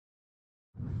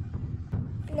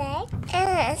like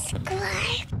and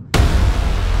subscribe.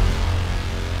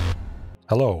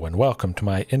 Hello and welcome to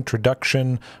my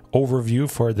introduction overview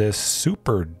for this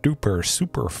super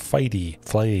fighty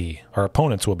flighty. Our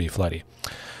opponents will be flighty.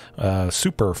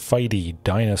 Super fighty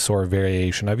dinosaur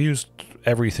variation. I've used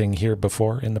everything here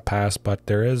before in the past, but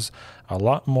there is a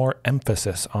lot more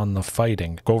emphasis on the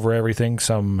fighting. Go over everything,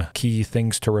 some key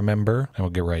things to remember, and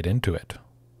we'll get right into it.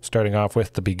 Starting off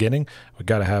with the beginning, we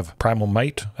got to have Primal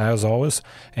Might, as always,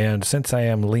 and since I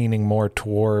am leaning more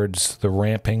towards the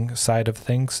ramping side of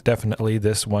things, definitely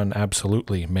this one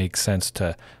absolutely makes sense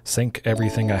to sink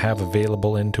everything I have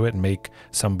available into it and make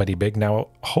somebody big. Now,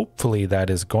 hopefully that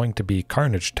is going to be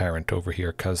Carnage Tyrant over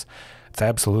here, because it's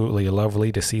absolutely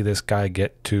lovely to see this guy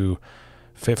get to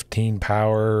 15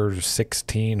 power,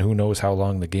 16, who knows how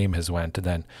long the game has went. And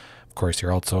then, of course,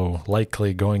 you're also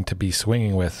likely going to be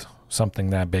swinging with something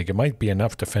that big. It might be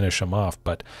enough to finish him off,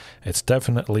 but it's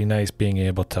definitely nice being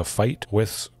able to fight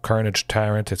with Carnage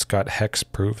Tyrant. It's got hex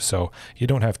proof, so you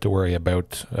don't have to worry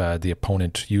about the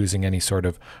opponent using any sort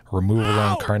of removal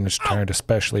on Carnage Tyrant,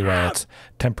 especially while it's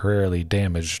temporarily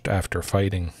damaged after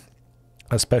fighting,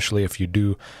 especially if you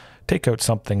do take out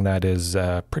something that is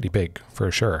pretty big for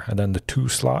sure. And then the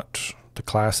 2-slot, the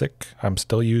classic, I'm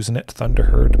still using it,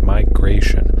 Thunderherd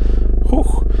Migration.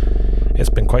 Whew. It's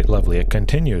been quite lovely. It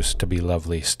continues to be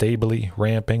lovely. Stably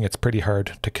ramping. It's pretty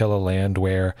hard to kill a land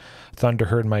where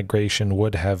Thunderherd Migration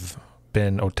would have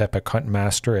been Otepic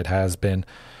Huntmaster. It has been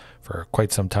for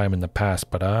quite some time in the past,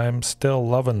 but I'm still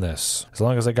loving this. As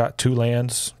long as I got 2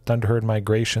 lands, Thunderherd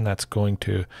Migration, that's going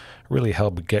to really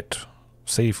help get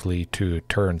safely to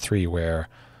turn 3, where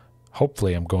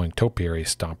hopefully I'm going Topiary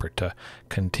Stomper to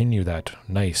continue that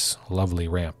nice, lovely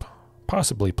ramp.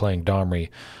 Possibly playing Domri,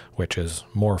 which is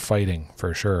more fighting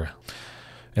for sure.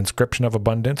 Inscription of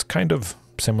Abundance, kind of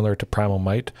similar to Primal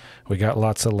Might. We got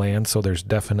lots of land, so there's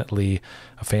definitely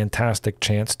a fantastic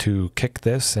chance to kick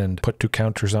this and put 2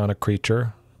 counters on a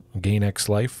creature, gain X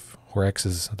life, where X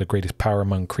is the greatest power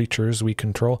among creatures we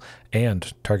control,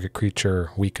 and target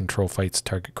creature we control fights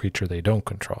target creature they don't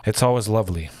control. It's always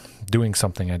lovely doing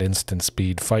something at instant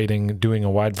speed, fighting, doing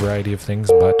a wide variety of things,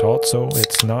 but also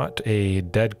it's not a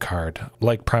dead card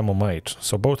like Primal Might.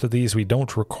 So both of these, we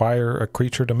don't require a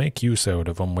creature to make use out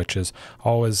of them, which is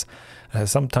always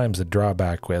sometimes a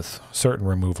drawback with certain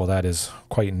removal that is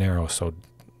quite narrow. So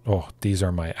these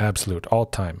are my absolute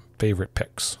all-time favorite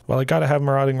picks. Well, I gotta have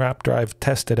Marauding Raptor. I've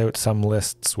tested out some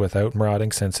lists without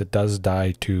Marauding, since it does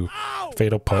die to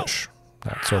Fatal Push,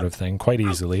 that sort of thing, quite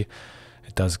easily.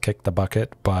 It does kick the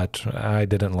bucket, but I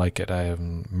didn't like it. I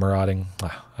am Marauding.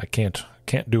 I can't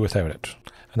do without it.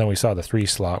 And then we saw the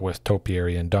 3-slot with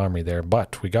Topiary and Domri there,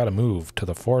 but we got to move to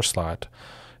the 4-slot.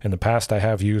 In the past, I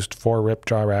have used 4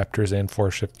 Ripjaw Raptors and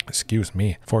 4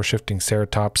 Shifting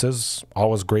Ceratopses.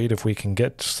 Always great if we can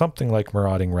get something like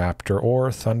Marauding Raptor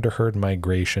or Thunderherd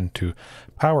Migration to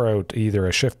power out either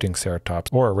a Shifting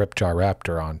Ceratops or a Ripjaw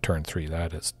Raptor on turn 3.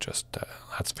 That is just,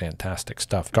 that's fantastic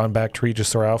stuff. Gone back to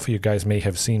Regisaur Alpha. You guys may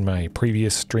have seen my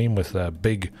previous stream with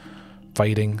big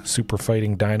fighting, super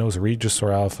fighting dinos.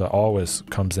 Regisaur Alpha always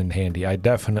comes in handy. I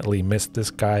definitely missed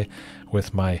this guy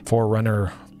with my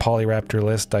Forerunner Polyraptor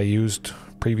list I used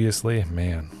previously.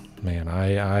 Man,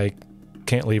 I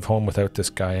can't leave home without this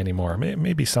guy anymore.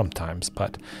 Maybe sometimes,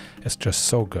 but it's just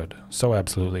so good, so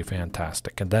absolutely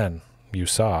fantastic. And then you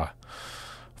saw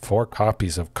 4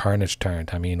 copies of Carnage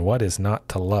Tyrant. I mean, what is not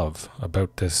to love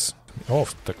about this? Oh,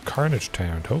 the Carnage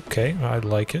Tyrant. Okay, I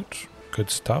like it.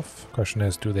 Good stuff. Question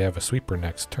is, do they have a sweeper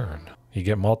next turn? You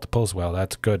get multiples? Well,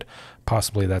 that's good.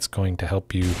 Possibly that's going to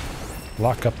help you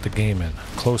lock up the game and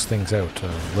close things out a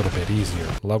little bit easier.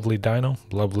 Lovely dino,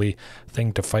 lovely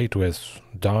thing to fight with.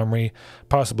 Domri,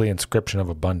 possibly Inscription of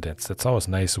Abundance. It's always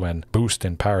nice when boost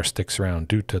and power sticks around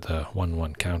due to the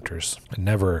 1/1 counters.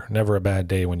 Never a bad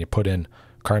day when you put in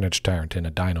Carnage Tyrant in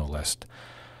a dino list.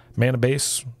 Mana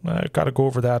base, gotta go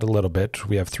over that a little bit.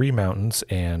 We have 3 mountains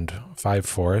and 5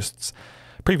 forests.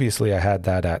 Previously I had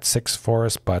that at 6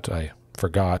 forests, but I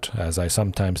forgot, as I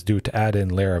sometimes do, to add in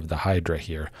Lair of the Hydra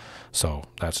here. So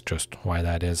that's just why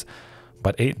that is.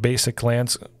 But 8 basic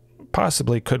lands,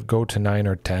 possibly could go to 9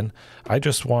 or 10. I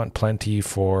just want plenty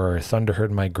for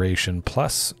Thunderherd Migration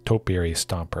plus Topiary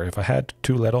Stomper. If I had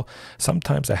too little,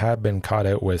 sometimes I have been caught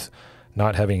out with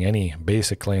not having any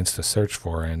basic lands to search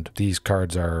for, and these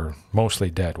cards are mostly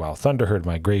dead, while Thunderherd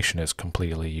Migration is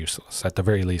completely useless. At the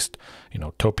very least, you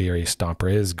know, Topiary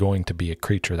Stomper is going to be a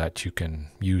creature that you can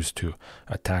use to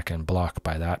attack and block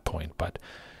by that point, but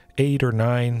 8 or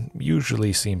 9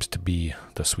 usually seems to be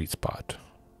the sweet spot,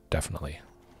 definitely.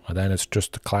 And then it's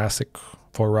just a classic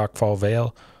for Rockfall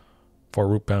Vale, for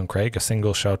Rootbound Crag, a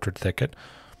single Sheltered Thicket.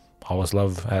 Always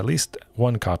love at least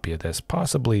one copy of this,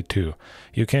 possibly two.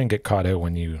 You can get caught out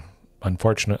when you,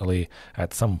 unfortunately,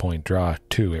 at some point draw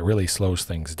two. It really slows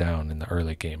things down in the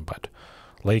early game, but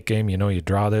late game, you know, you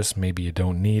draw this, maybe you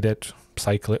don't need it,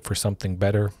 cycle it for something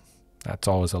better. That's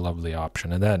always a lovely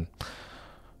option. And then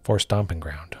for Stomping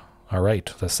Ground. All right,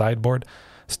 the sideboard,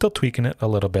 still tweaking it a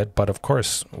little bit, but of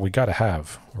course, we got to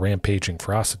have Rampaging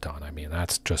Ferocidon. I mean,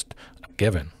 that's just a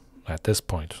given at this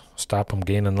point. Stop them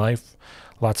gaining life.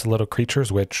 Lots of little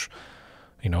creatures, which,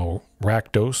 you know,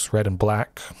 Rakdos, red and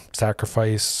black,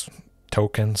 sacrifice,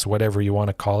 tokens, whatever you want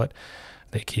to call it.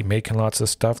 They keep making lots of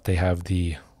stuff. They have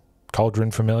the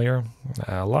Cauldron Familiar,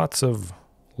 lots of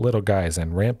little guys,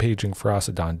 and Rampaging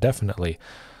Ferocidon, definitely,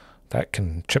 that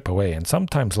can chip away and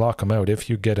sometimes lock them out if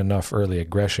you get enough early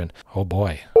aggression. Oh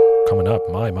boy, coming up,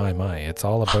 my. It's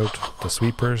all about the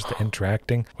sweepers, the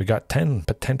interacting. We got 10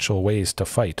 potential ways to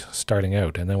fight starting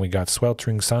out, and then we got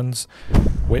Sweltering Suns,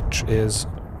 which is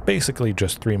basically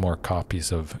just 3 more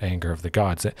copies of Anger of the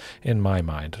Gods in my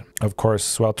mind. Of course,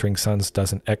 Sweltering Suns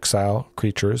doesn't exile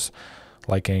creatures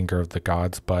like Anger of the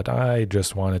Gods, but I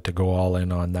just wanted to go all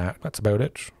in on that. That's about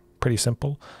it. Pretty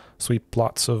simple. Sweep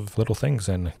lots of little things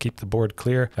and keep the board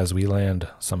clear as we land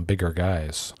some bigger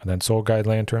guys. And then Soul Guide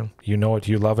Lantern, you know it,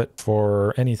 you love it.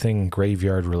 For anything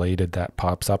graveyard related that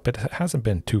pops up, it hasn't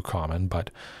been too common,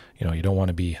 but you know, you don't want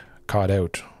to be caught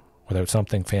out without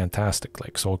something fantastic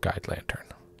like Soul Guide Lantern.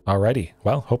 Alrighty,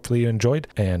 well, hopefully you enjoyed,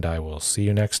 and I will see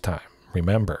you next time.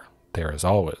 Remember, there is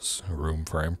always room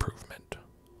for improvement.